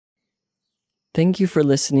Thank you for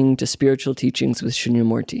listening to Spiritual Teachings with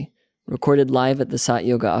Shunyamurti, recorded live at the Sat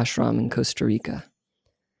Yoga Ashram in Costa Rica.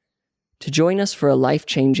 To join us for a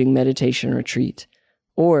life-changing meditation retreat,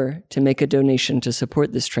 or to make a donation to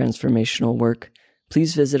support this transformational work,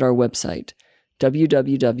 please visit our website,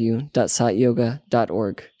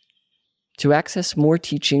 www.satyoga.org. To access more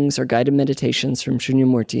teachings or guided meditations from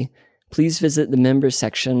Shunyamurti, please visit the members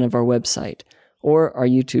section of our website or our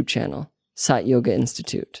YouTube channel, Sat Yoga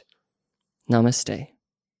Institute. Namaste.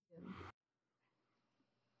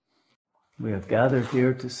 We have gathered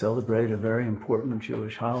here to celebrate a very important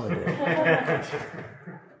Jewish holiday.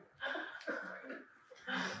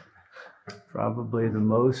 Probably the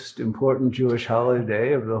most important Jewish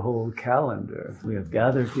holiday of the whole calendar. We have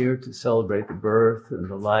gathered here to celebrate the birth and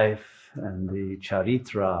the life and the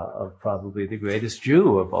charitra of probably the greatest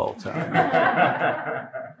Jew of all time.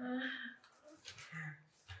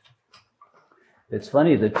 It's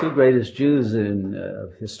funny, the two greatest Jews in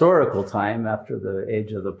historical time, after the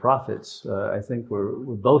age of the prophets, I think were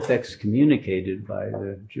both excommunicated by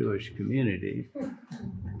the Jewish community,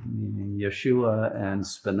 meaning Yeshua and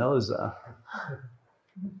Spinoza.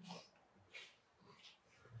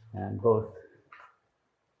 And both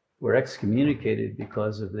were excommunicated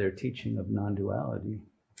because of their teaching of non-duality.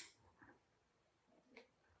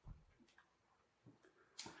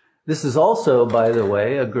 This is also, by the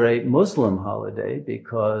way, a great Muslim holiday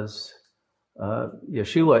because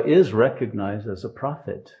Yeshua is recognized as a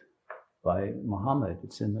prophet by Muhammad.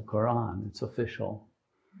 It's in the Quran. It's official.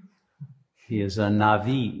 He is a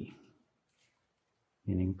Navi,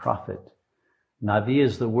 meaning prophet. Navi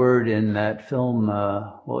is the word in that film,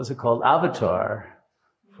 what was it called? Avatar,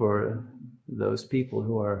 for those people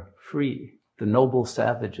who are free, the noble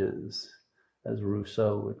savages, as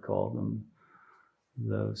Rousseau would call them.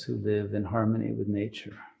 Those who live in harmony with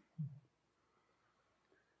nature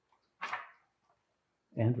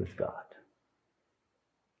and with God.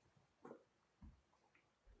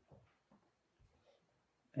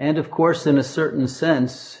 And of course, in a certain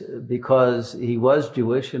sense, because he was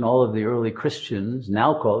Jewish and all of the early Christians,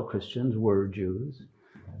 now called Christians, were Jews,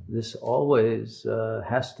 this always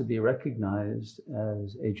has to be recognized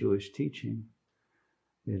as a Jewish teaching.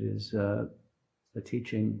 It is a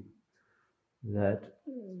teaching that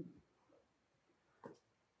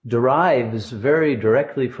derives very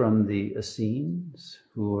directly from the Essenes,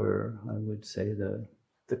 who were, I would say, the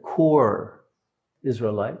core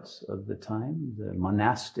Israelites of the time, the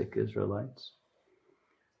monastic Israelites.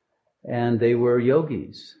 And they were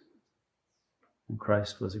yogis. And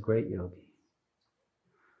Christ was a great yogi.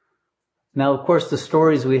 Now, of course, the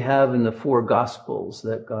stories we have in the four Gospels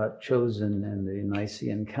that got chosen in the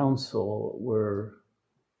Nicene Council were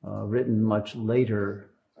written much later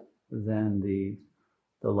than the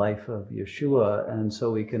life of Yeshua, and so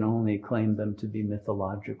we can only claim them to be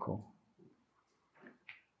mythological.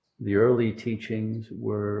 The early teachings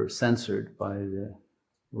were censored by the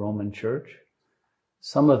Roman Church.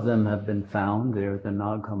 Some of them have been found, they're the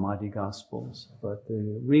Nag Hammadi Gospels, but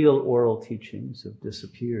the real oral teachings have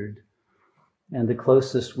disappeared. And the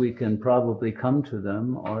closest we can probably come to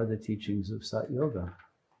them are the teachings of Sat Yoga,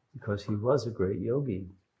 because he was a great yogi.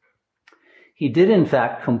 He did, in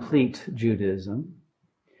fact, complete Judaism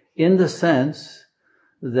in the sense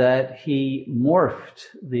that he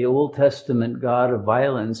morphed the Old Testament God of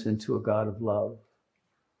violence into a God of love,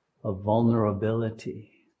 of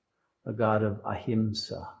vulnerability, a God of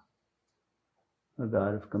ahimsa, a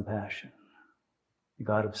God of compassion, a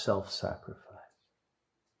God of self-sacrifice.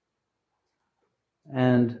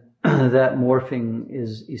 And that morphing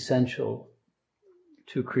is essential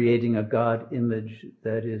to creating a God image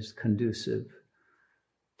that is conducive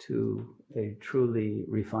to a truly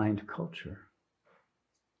refined culture.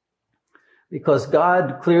 Because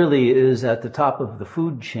God clearly is at the top of the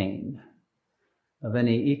food chain of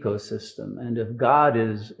any ecosystem. And if God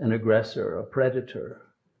is an aggressor, a predator,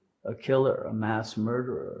 a killer, a mass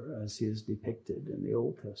murderer, as he is depicted in the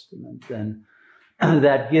Old Testament, then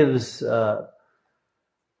that gives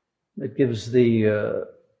the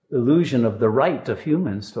illusion of the right of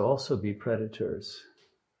humans to also be predators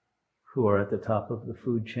who are at the top of the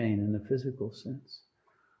food chain in the physical sense.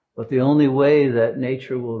 But the only way that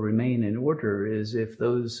nature will remain in order is if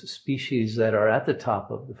those species that are at the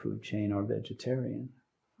top of the food chain are vegetarian,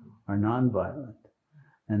 are nonviolent.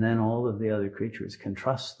 And then all of the other creatures can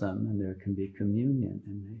trust them and there can be communion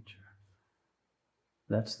in nature.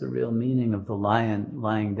 That's the real meaning of the lion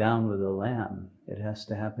lying down with the lamb. It has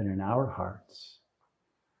to happen in our hearts.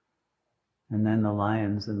 And then the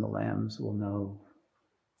lions and the lambs will know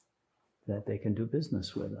that they can do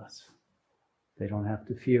business with us. They don't have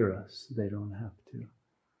to fear us. They don't have to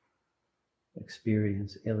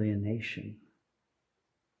experience alienation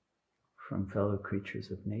from fellow creatures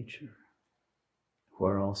of nature, who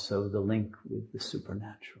are also the link with the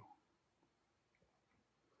supernatural.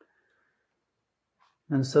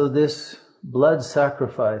 And so this blood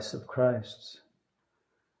sacrifice of Christ's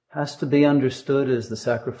has to be understood as the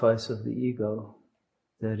sacrifice of the ego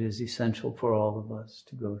that is essential for all of us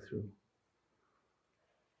to go through.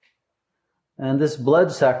 And this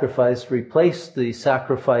blood sacrifice replaced the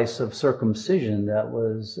sacrifice of circumcision that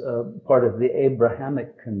was part of the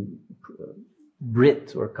Abrahamic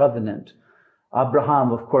Brit or covenant.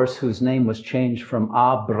 Abraham, of course, whose name was changed from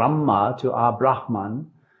Abrahma to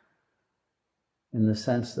Abrahman, in the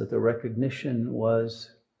sense that the recognition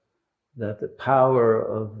was that the power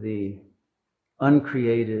of the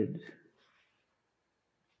uncreated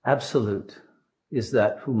absolute is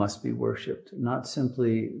that who must be worshipped, not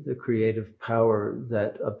simply the creative power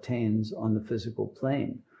that obtains on the physical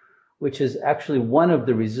plane, which is actually one of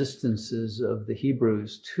the resistances of the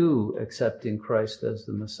Hebrews to accepting Christ as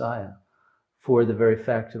the Messiah, for the very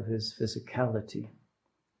fact of his physicality.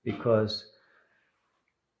 Because,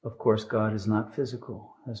 of course, God is not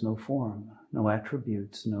physical, has no form, no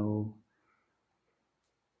attributes, no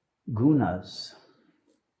gunas.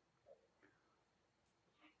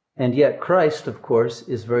 And yet Christ, of course,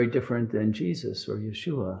 is very different than Jesus or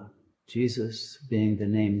Yeshua. Jesus being the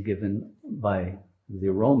name given by the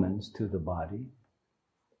Romans to the body,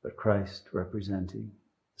 but Christ representing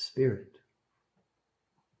the spirit.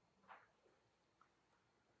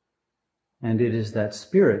 And it is that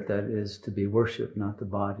spirit that is to be worshipped, not the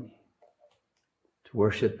body. To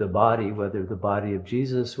worship the body, whether the body of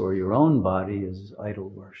Jesus or your own body, is idol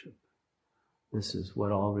worship. This is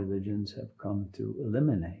what all religions have come to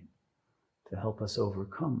eliminate, to help us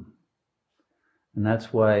overcome. And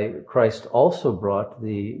that's why Christ also brought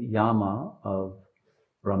the yama of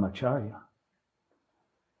brahmacharya,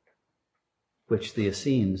 which the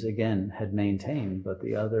Essenes, again, had maintained, but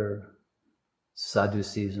the other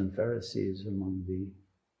Sadducees and Pharisees among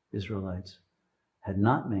the Israelites had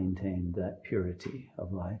not maintained that purity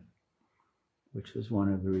of life, which was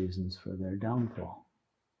one of the reasons for their downfall.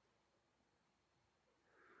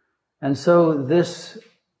 And so this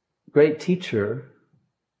great teacher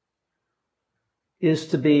is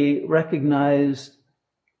to be recognized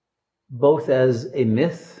both as a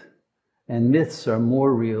myth, and myths are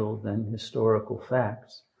more real than historical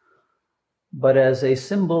facts, but as a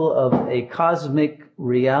symbol of a cosmic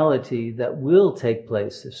reality that will take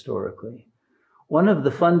place historically. One of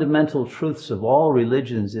the fundamental truths of all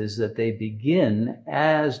religions is that they begin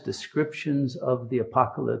as descriptions of the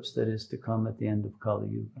apocalypse that is to come at the end of Kali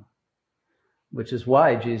Yuga. Which is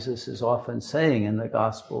why Jesus is often saying in the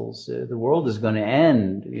Gospels, the world is going to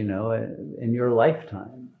end, in your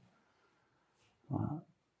lifetime.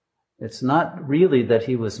 It's not really that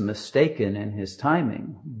he was mistaken in his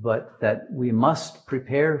timing, but that we must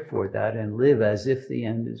prepare for that and live as if the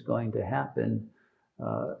end is going to happen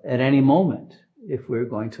at any moment, if we're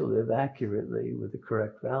going to live accurately with the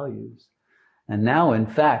correct values. And now, in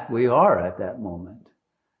fact, we are at that moment.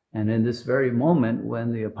 And in this very moment,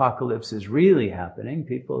 when the apocalypse is really happening,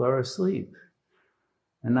 people are asleep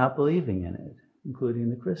and not believing in it, including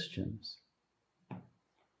the Christians.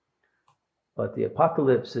 But the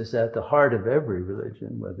apocalypse is at the heart of every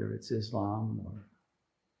religion, whether it's Islam or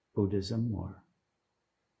Buddhism or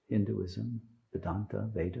Hinduism, Vedanta,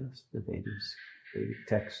 Vedas. The Vedic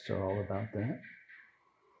texts are all about that.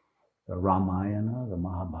 The Ramayana, the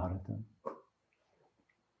Mahabharata.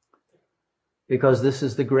 Because this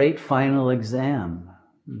is the great final exam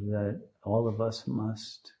that all of us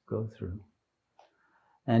must go through.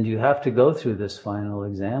 And you have to go through this final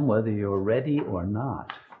exam whether you're ready or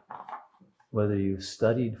not, whether you've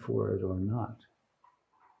studied for it or not.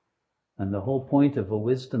 And the whole point of a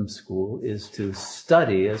wisdom school is to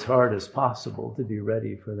study as hard as possible to be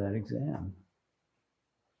ready for that exam.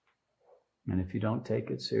 And if you don't take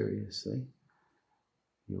it seriously,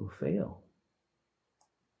 you'll fail.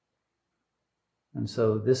 And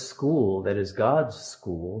so this school that is God's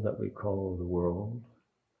school that we call the world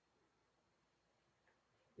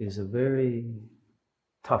is a very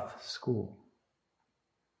tough school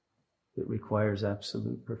that requires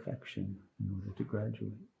absolute perfection in order to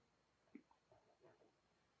graduate.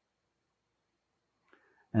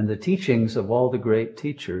 And the teachings of all the great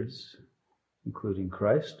teachers, including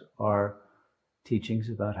Christ, are teachings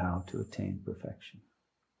about how to attain perfection.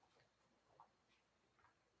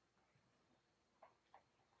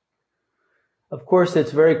 Of course,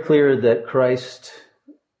 it's very clear that Christ,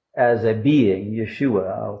 as a being, Yeshua,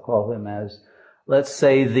 I'll call him as, let's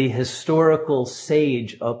say, the historical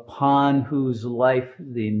sage upon whose life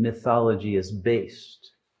the mythology is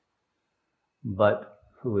based, but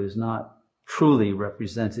who is not truly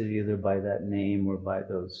represented either by that name or by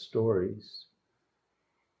those stories,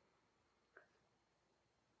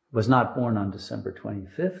 was not born on December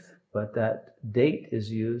 25th, but that date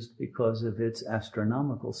is used because of its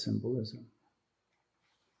astronomical symbolism,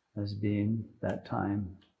 as being that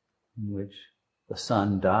time in which the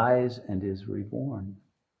sun dies and is reborn.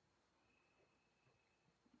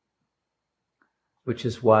 Which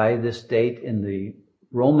is why this date in the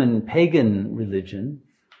Roman pagan religion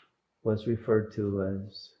was referred to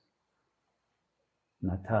as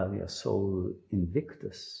Natalia Sol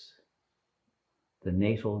Invictus, the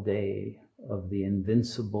natal day of the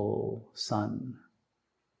invincible sun,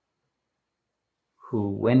 who,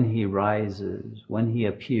 when he rises, when he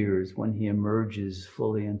appears, when he emerges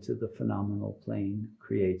fully into the phenomenal plane,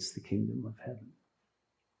 creates the kingdom of heaven.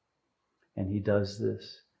 And he does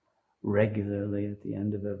this regularly at the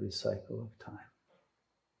end of every cycle of time.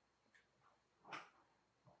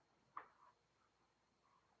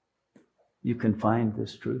 You can find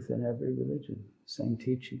this truth in every religion, same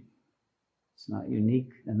teaching. It's not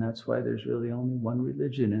unique, and that's why there's really only one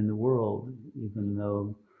religion in the world, even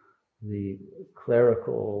though the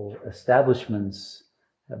clerical establishments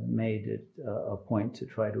have made it a point to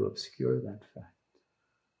try to obscure that fact.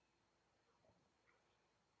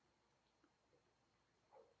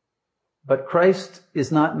 But Christ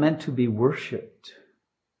is not meant to be worshipped.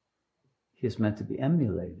 He is meant to be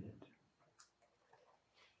emulated.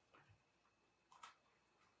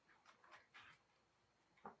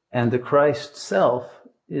 And the Christ self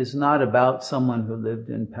is not about someone who lived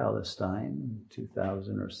in Palestine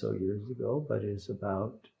 2,000 or so years ago, but is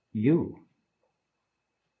about you,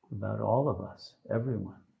 about all of us,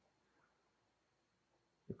 everyone.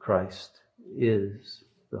 The Christ is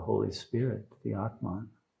the Holy Spirit, the Atman,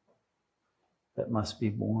 that must be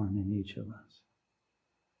born in each of us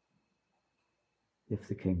if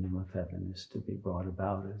the kingdom of heaven is to be brought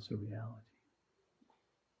about as a reality.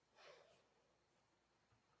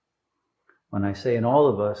 When I say in all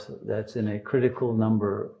of us, that's in a critical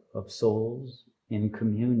number of souls in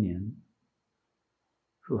communion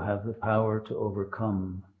who have the power to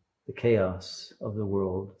overcome the chaos of the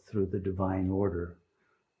world through the divine order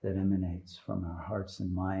that emanates from our hearts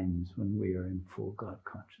and minds when we are in full God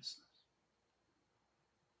consciousness.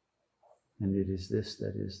 And it is this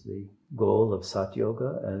that is the goal of Sat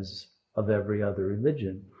Yoga, as of every other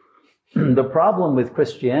religion. The problem with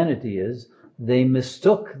Christianity is they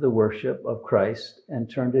mistook the worship of Christ and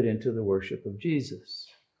turned it into the worship of Jesus.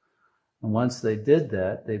 And once they did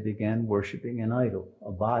that, they began worshiping an idol,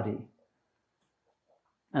 a body.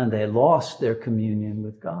 And they lost their communion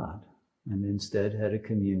with God and instead had a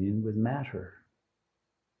communion with matter.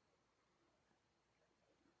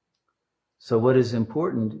 So what is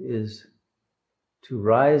important is to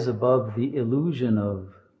rise above the illusion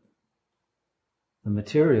of the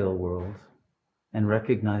material world and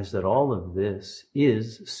recognize that all of this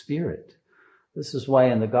is spirit. This is why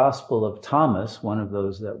in the Gospel of Thomas, one of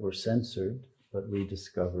those that were censored but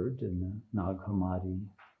rediscovered in the Nag Hammadi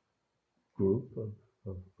group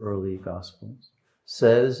of early Gospels,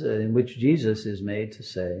 says, in which Jesus is made to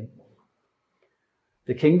say,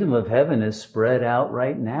 the kingdom of heaven is spread out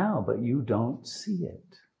right now, but you don't see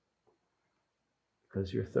it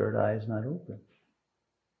because your third eye is not open.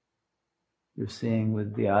 You're seeing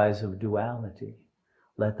with the eyes of duality.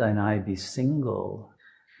 Let thine eye be single,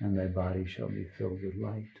 and thy body shall be filled with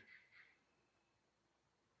light.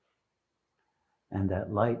 And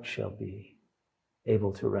that light shall be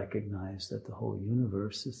able to recognize that the whole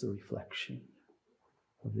universe is the reflection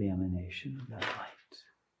of the emanation of that light.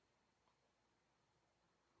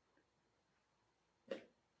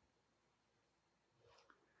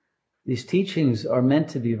 These teachings are meant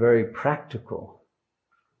to be very practical.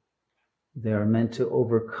 They are meant to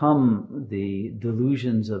overcome the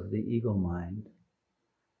delusions of the ego mind.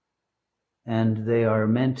 And they are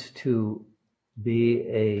meant to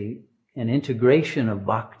be an integration of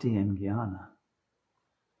bhakti and jnana.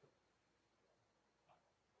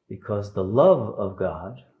 Because the love of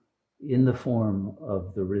God, in the form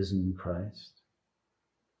of the risen Christ,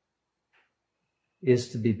 is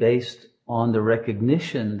to be based on the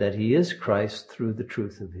recognition that he is Christ through the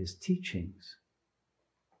truth of his teachings.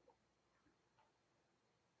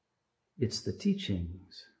 It's the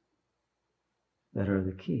teachings that are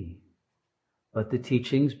the key. But the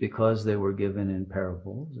teachings, because they were given in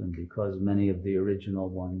parables and because many of the original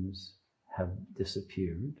ones have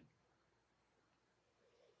disappeared,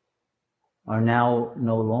 are now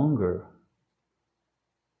no longer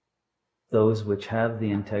those which have the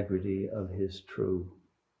integrity of his true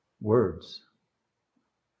words,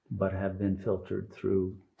 but have been filtered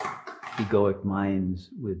through egoic minds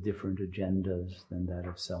with different agendas than that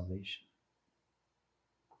of salvation.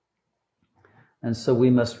 And so we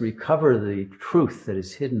must recover the truth that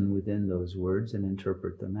is hidden within those words and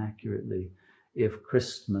interpret them accurately if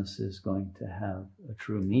Christmas is going to have a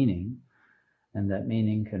true meaning, and that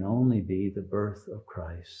meaning can only be the birth of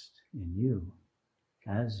Christ in you,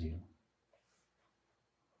 as you.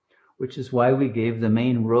 Which is why we gave the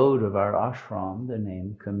main road of our ashram the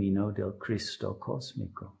name Camino del Cristo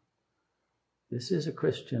Cósmico. This is a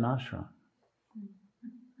Christian ashram.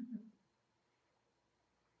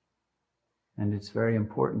 And it's very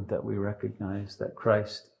important that we recognize that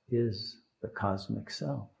Christ is the cosmic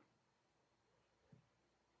self.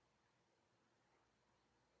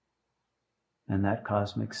 And that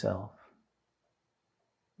cosmic self,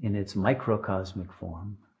 in its microcosmic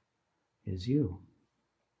form, is you.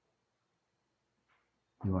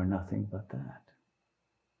 You are nothing but that.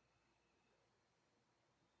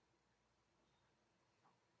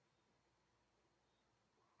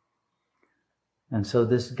 And so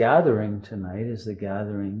this gathering tonight is the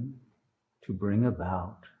gathering to bring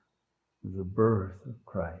about the birth of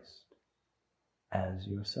Christ as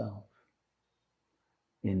yourself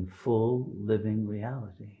in full living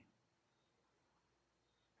reality.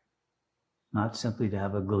 Not simply to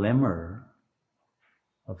have a glimmer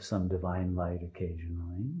of some divine light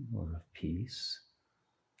occasionally or of peace,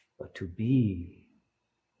 but to be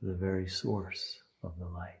the very source of the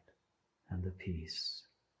light and the peace,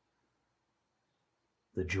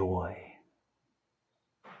 the joy,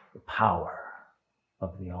 the power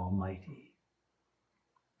of the Almighty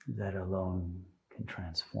that alone can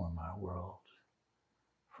transform our world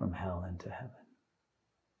from hell into heaven.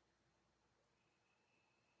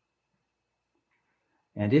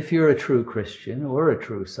 And if you're a true Christian or a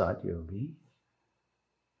true Sat-yogi,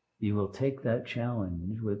 you will take that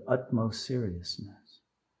challenge with utmost seriousness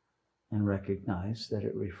and recognize that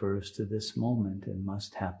it refers to this moment and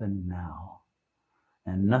must happen now.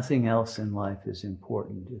 And nothing else in life is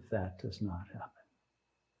important if that does not happen.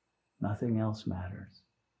 Nothing else matters.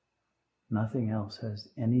 Nothing else has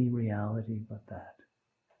any reality but that.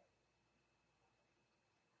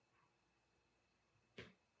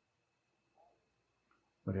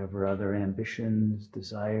 Whatever other ambitions,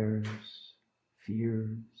 desires,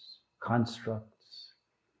 fears, constructs,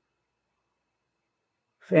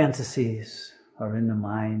 fantasies are in the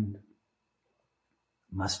mind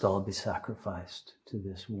must all be sacrificed to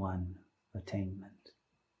this one attainment.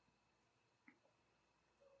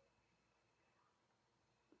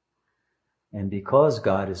 And because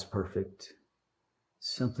God is perfect,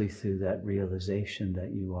 simply through that realization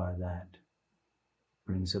that you are that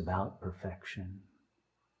brings about perfection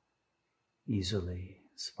easily,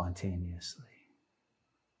 spontaneously,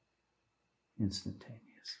 instantaneously.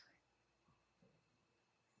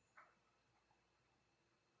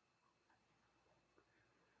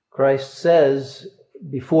 Christ says,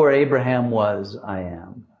 before Abraham was, I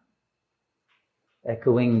am,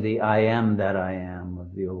 echoing the I am that I am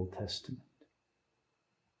of the Old Testament.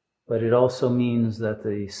 But it also means that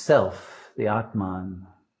the self, the Atman,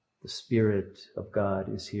 the Spirit of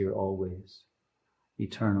God is here always,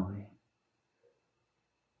 eternally.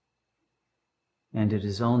 And it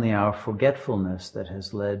is only our forgetfulness that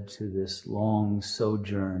has led to this long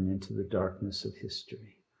sojourn into the darkness of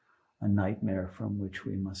history, a nightmare from which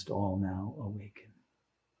we must all now awaken.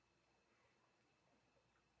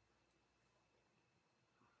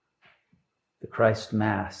 The Christ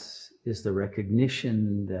Mass is the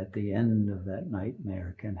recognition that the end of that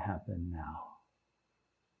nightmare can happen now,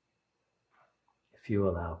 if you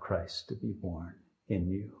allow Christ to be born in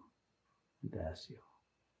you and as you.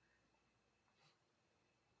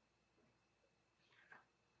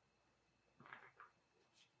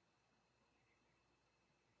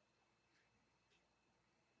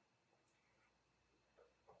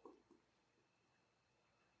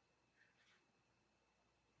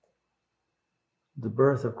 The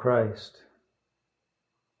birth of Christ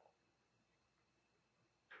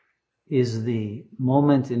is the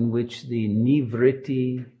moment in which the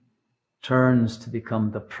nivritti turns to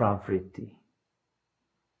become the pravritti,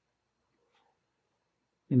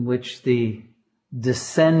 in which the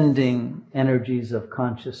descending energies of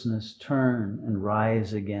consciousness turn and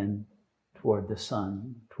rise again toward the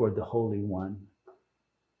Son, toward the Holy One.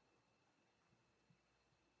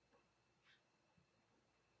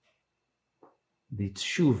 The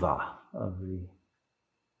tshuva of the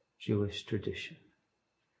Jewish tradition.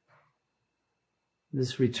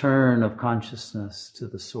 This return of consciousness to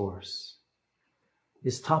the source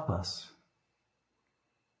is tapas,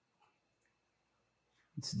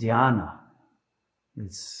 It's dhyana.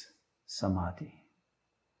 It's samadhi.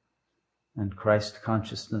 And Christ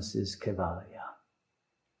consciousness is kevalya.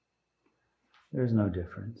 There's no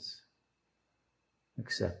difference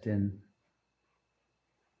except in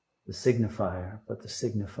the signifier, but the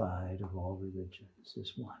signified of all religions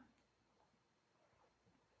is one.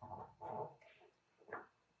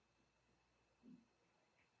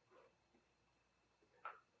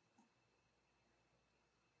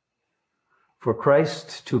 For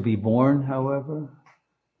Christ to be born, however,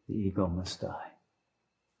 the ego must die.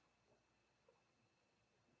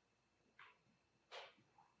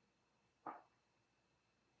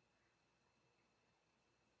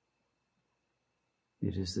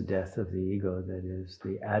 It is the death of the ego that is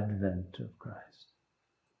the advent of Christ,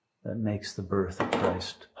 that makes the birth of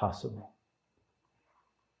Christ possible.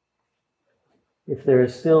 If there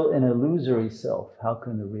is still an illusory self, how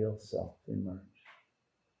can the real self emerge?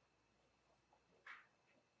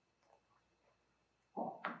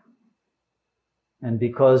 And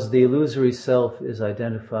because the illusory self is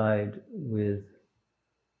identified with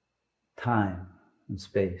time and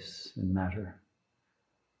space and matter,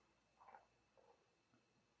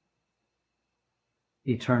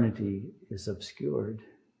 eternity is obscured.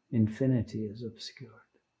 Infinity is obscured.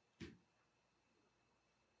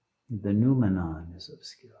 The noumenon is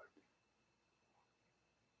obscured.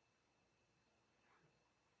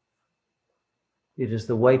 It is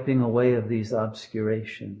the wiping away of these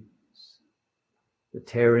obscurations, the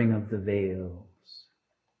tearing of the veils,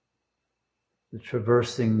 the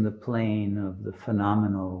traversing the plane of the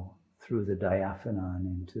phenomenal through the diaphanon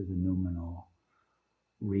into the noumenal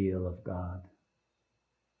real of God.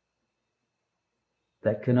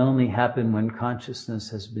 That can only happen when consciousness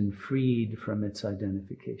has been freed from its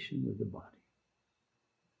identification with the body.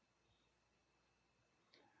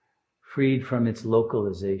 Freed from its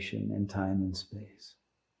localization in time and space.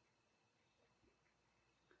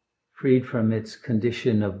 Freed from its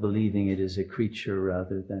condition of believing it is a creature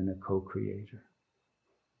rather than a co-creator.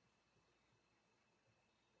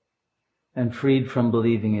 And freed from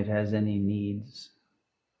believing it has any needs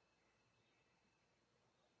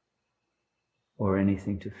or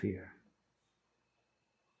anything to fear.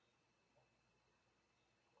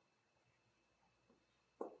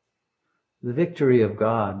 The victory of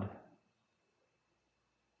God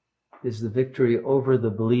is the victory over the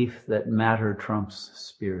belief that matter trumps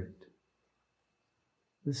spirit.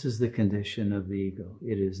 This is the condition of the ego.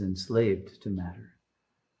 It is enslaved to matter.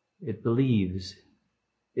 It believes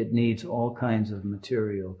it needs all kinds of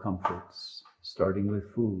material comforts, starting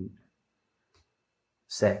with food,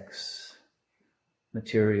 sex,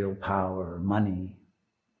 material power, money,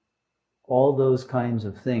 all those kinds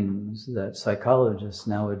of things that psychologists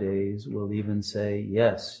nowadays will even say,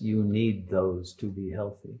 yes, you need those to be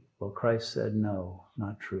healthy. Well, Christ said, no,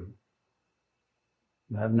 not true.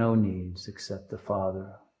 You have no needs except the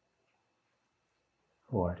Father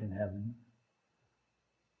who art in heaven,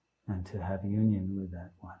 and to have union with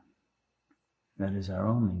that one. That is our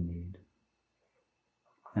only need.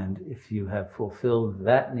 And if you have fulfilled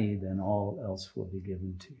that need, then all else will be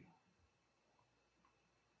given to you.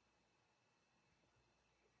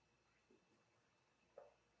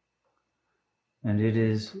 And it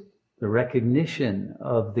is the recognition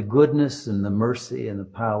of the goodness and the mercy and the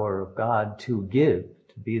power of God to give,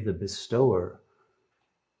 to be the bestower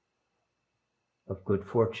of good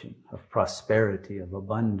fortune, of prosperity, of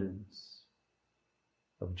abundance,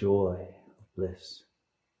 of joy, of bliss,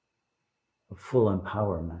 of full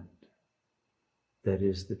empowerment. That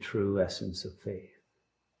is the true essence of faith.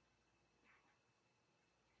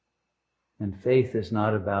 And faith is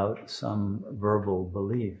not about some verbal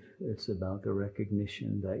belief. It's about the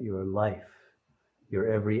recognition that your life,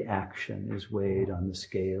 your every action is weighed on the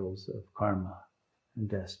scales of karma and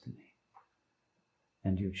destiny.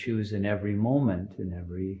 And you choose in every moment, in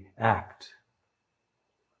every act,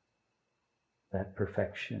 that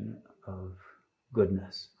perfection of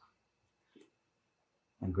goodness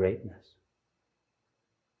and greatness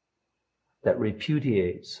that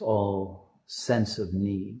repudiates all sense of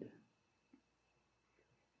need,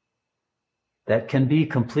 that can be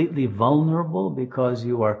completely vulnerable because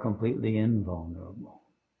you are completely invulnerable,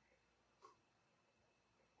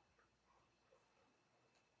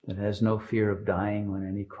 that has no fear of dying on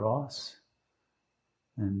any cross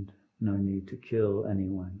and no need to kill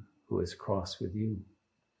anyone who is cross with you.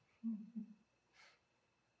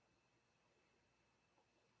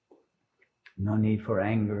 No need for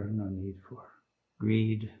anger, no need for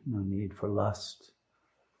greed, no need for lust,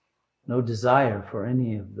 no desire for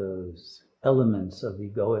any of those elements of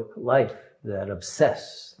egoic life that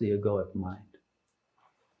obsess the egoic mind.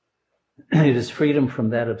 It is freedom from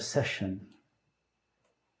that obsession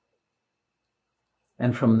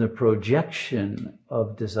and from the projection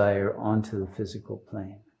of desire onto the physical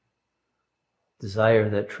plane. Desire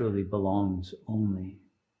that truly belongs only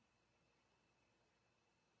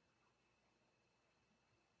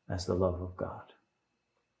as the love of God,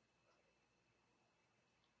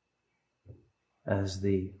 as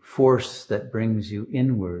the force that brings you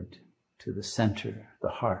inward to the center, the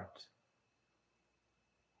heart,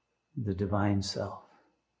 the divine self,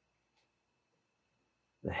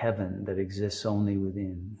 the heaven that exists only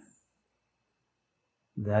within.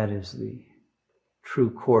 That is the true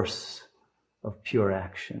course of pure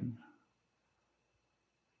action,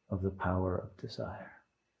 of the power of desire,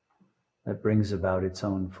 that brings about its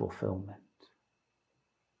own fulfillment.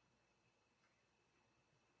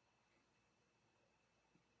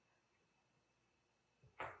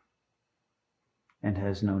 And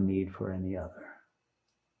has no need for any other.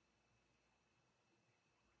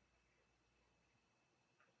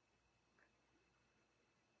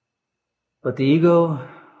 But the ego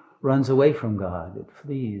runs away from God. It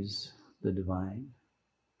flees the divine.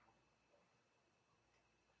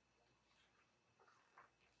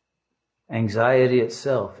 Anxiety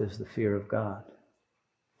itself is the fear of God.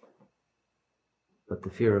 But the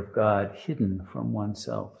fear of God hidden from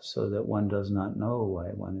oneself so that one does not know why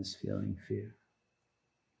one is feeling fear.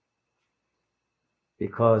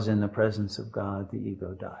 Because in the presence of God, the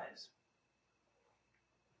ego dies.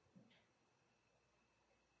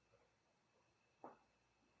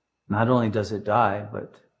 Not only does it die,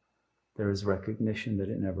 but there is recognition that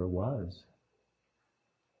it never was.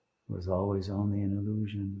 It was always only an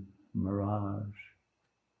illusion, a mirage,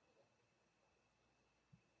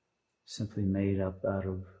 simply made up out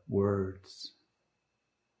of words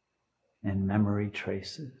and memory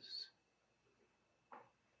traces.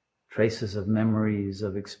 Traces of memories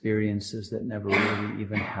of experiences that never really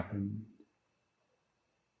even happened.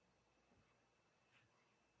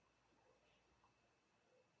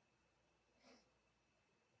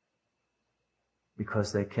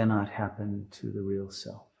 Because they cannot happen to the real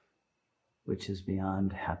self, which is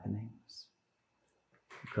beyond happenings.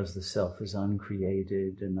 Because the self is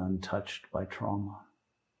uncreated and untouched by trauma.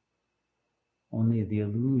 Only the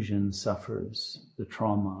illusion suffers the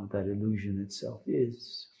trauma that illusion itself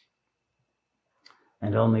is.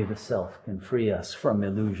 And only the self can free us from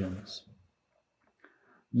illusions.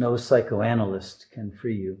 No psychoanalyst can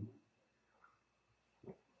free you.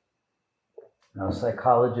 No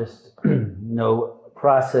psychologist, no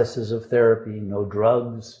processes of therapy, no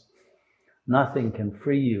drugs. Nothing can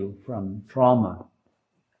free you from trauma,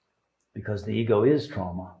 because the ego is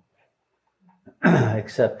trauma,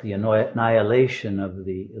 except the annihilation of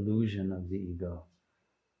the illusion of the ego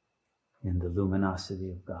in the luminosity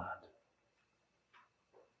of God.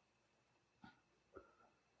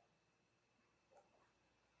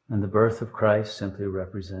 And the birth of Christ simply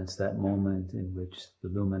represents that moment in which the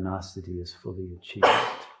luminosity is fully achieved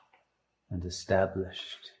and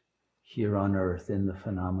established here on earth in the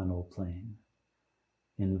phenomenal plane,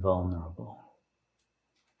 invulnerable,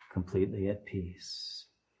 completely at peace,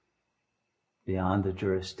 beyond the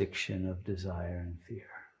jurisdiction of desire and fear.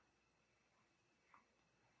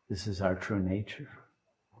 This is our true nature.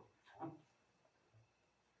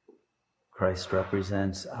 Christ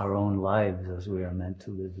represents our own lives as we are meant to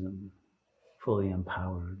live them, fully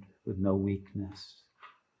empowered, with no weakness,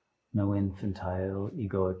 no infantile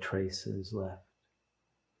egoic traces left.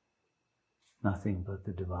 Nothing but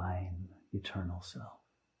the divine, eternal self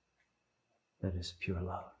that is pure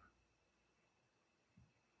love.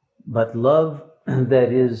 But love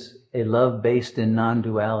that is a love based in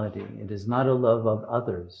non-duality. It is not a love of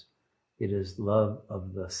others. It is love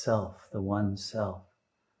of the self, the one self,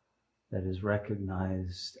 that is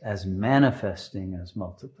recognized as manifesting as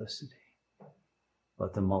multiplicity.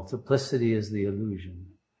 But the multiplicity is the illusion,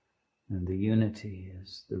 and the unity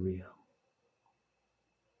is the real.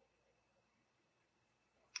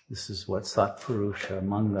 This is what Satpurusha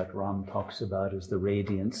Mangat Ram talks about as the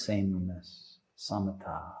radiant sameness,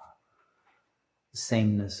 samatha, the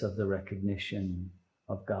sameness of the recognition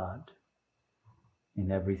of God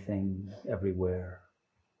in everything, everywhere,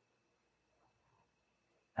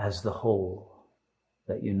 as the whole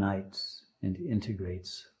that unites and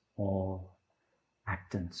integrates all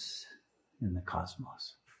actants in the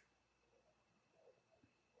cosmos.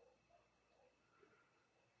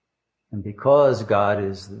 And because God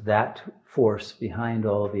is that force behind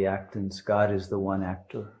all the actants, God is the one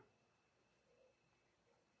actor.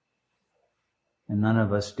 And none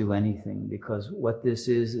of us do anything, because what this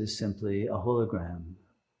is simply a hologram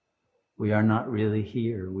We are not really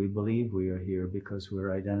here. We believe we are here because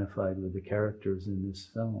we're identified with the characters in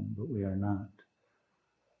this film, but we are not.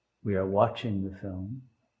 We are watching the film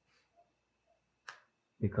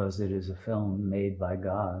because it is a film made by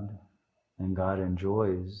God, and God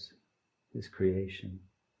enjoys His creation.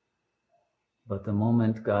 But the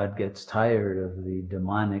moment God gets tired of the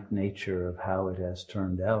demonic nature of how it has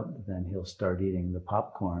turned out, then He'll start eating the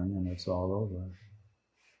popcorn and it's all over.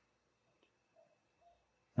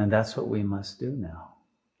 And that's what we must do now.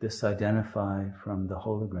 Disidentify from the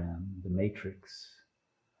hologram, the matrix.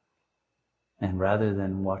 And rather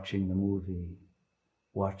than watching the movie,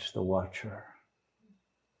 watch the watcher.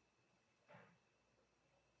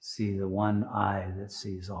 See the one eye that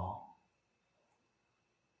sees all.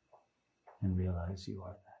 And realize you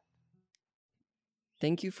are that.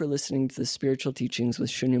 Thank you for listening to the Spiritual Teachings with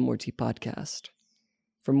Shunyamurti podcast.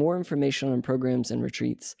 For more information on programs and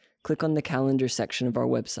retreats, click on the calendar section of our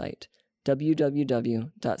website,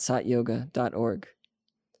 www.satyoga.org.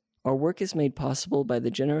 Our work is made possible by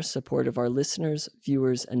the generous support of our listeners,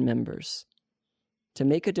 viewers, and members. To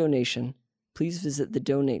make a donation, please visit the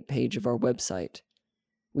donate page of our website.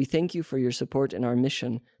 We thank you for your support in our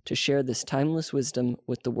mission to share this timeless wisdom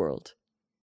with the world.